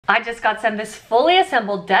I just got sent this fully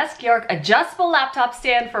assembled Desk York adjustable laptop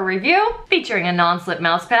stand for review, featuring a non-slip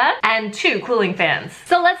mouse pad and 2 cooling fans.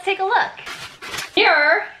 So let's take a look.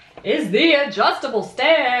 Here is the adjustable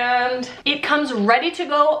stand. It comes ready to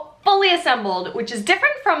go, fully assembled, which is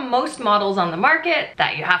different from most models on the market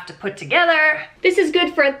that you have to put together. This is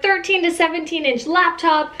good for a 13 to 17 inch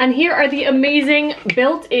laptop. And here are the amazing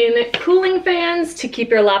built-in cooling fans to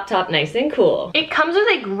keep your laptop nice and cool. It comes with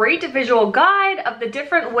a great visual guide of the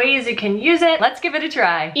different ways you can use it. Let's give it a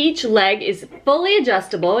try. Each leg is fully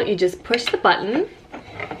adjustable. You just push the button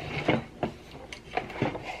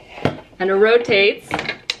and it rotates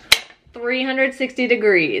 360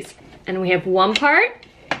 degrees. And we have 1 part,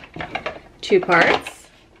 2 parts,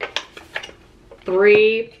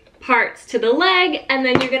 3 parts to the leg, and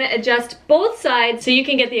then you're gonna adjust both sides so you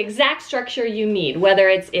can get the exact structure you need, whether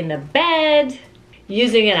it's in the bed,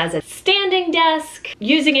 using it as a standing desk,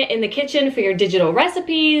 using it in the kitchen for your digital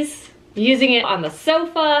recipes, using it on the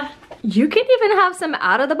sofa. You can even have some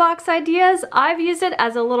out-of-the-box ideas. I've used it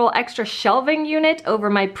as a little extra shelving unit over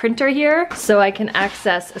my printer here, so I can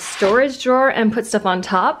access a storage drawer and put stuff on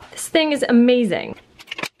top. This thing is amazing.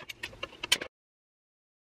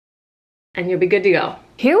 And you'll be good to go.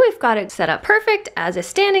 Here we've got it set up perfect as a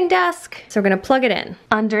standing desk. So we're gonna plug it in.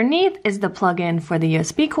 Underneath is the plug-in for the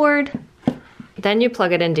USB cord. Then you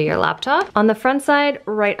plug it into your laptop. On the front side,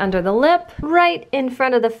 right under the lip, right in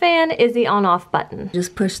front of the fan is the on-off button.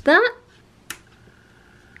 Just push that,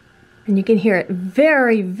 and you can hear it.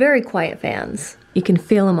 Very, very quiet fans. You can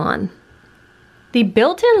feel them on. The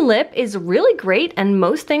built-in lip is really great, and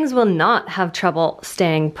most things will not have trouble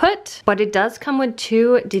staying put, but it does come with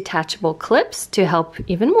 2 detachable clips to help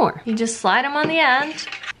even more. You just slide them on the end.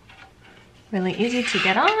 Really easy to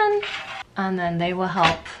get on. And then they will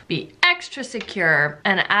help be extra secure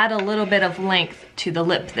and add a little bit of length to the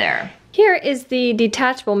lip there. Here is the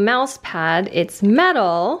detachable mouse pad. It's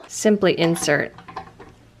metal. Simply insert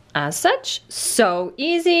as such. So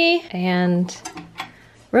easy and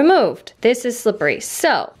removed. This is slippery.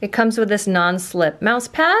 So it comes with this non-slip mouse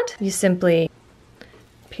pad. You simply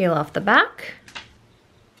peel off the back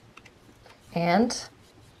and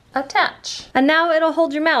attach. And now it'll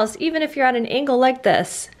hold your mouse even if you're at an angle like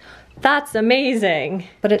this. That's amazing,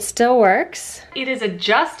 but it still works. It is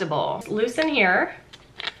adjustable. Loosen here,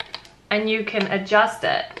 and you can adjust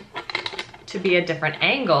it to be a different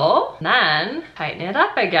angle, then tighten it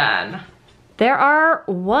up again. There are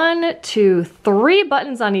 1, 2, 3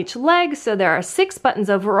 buttons on each leg, so there are 6 buttons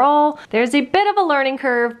overall. There's a bit of a learning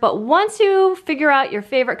curve, but once you figure out your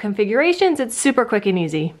favorite configurations, it's super quick and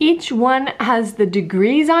easy. Each one has the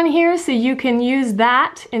degrees on here, so you can use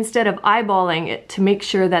that instead of eyeballing it to make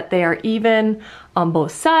sure that they are even on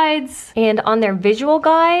both sides. And on their visual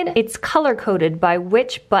guide, it's color-coded by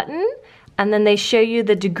which button, and then they show you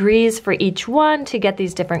the degrees for each one to get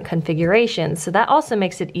these different configurations. So that also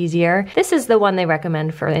makes it easier. This is the one they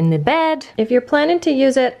recommend for in the bed. If you're planning to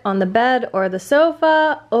use it on the bed or the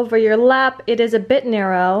sofa, over your lap, it is a bit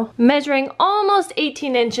narrow, measuring almost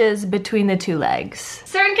 18 inches between the 2 legs.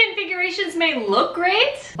 Certain configurations may look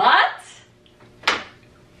great, but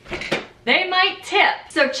they might tip.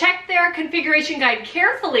 So check their configuration guide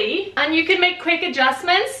carefully, and you can make quick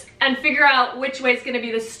adjustments and figure out which way is gonna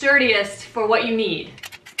be the sturdiest for what you need.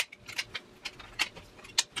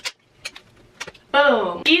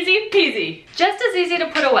 Boom, easy peasy. Just as easy to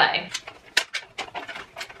put away.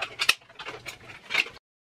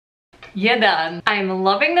 You're done. I'm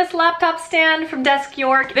loving this laptop stand from Desk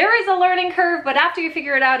York. There is a learning curve, but after you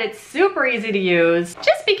figure it out, it's super easy to use.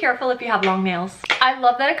 Just be careful if you have long nails. I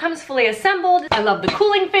love that it comes fully assembled. I love the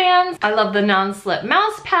cooling fans. I love the non-slip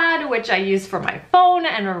mouse pad, which I use for my phone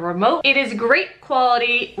and a remote. It is great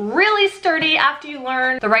quality, really sturdy after you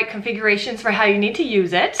learn the right configurations for how you need to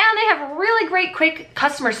use it. And they have really great quick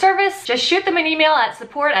customer service. Just shoot them an email at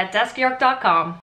support@deskyork.com.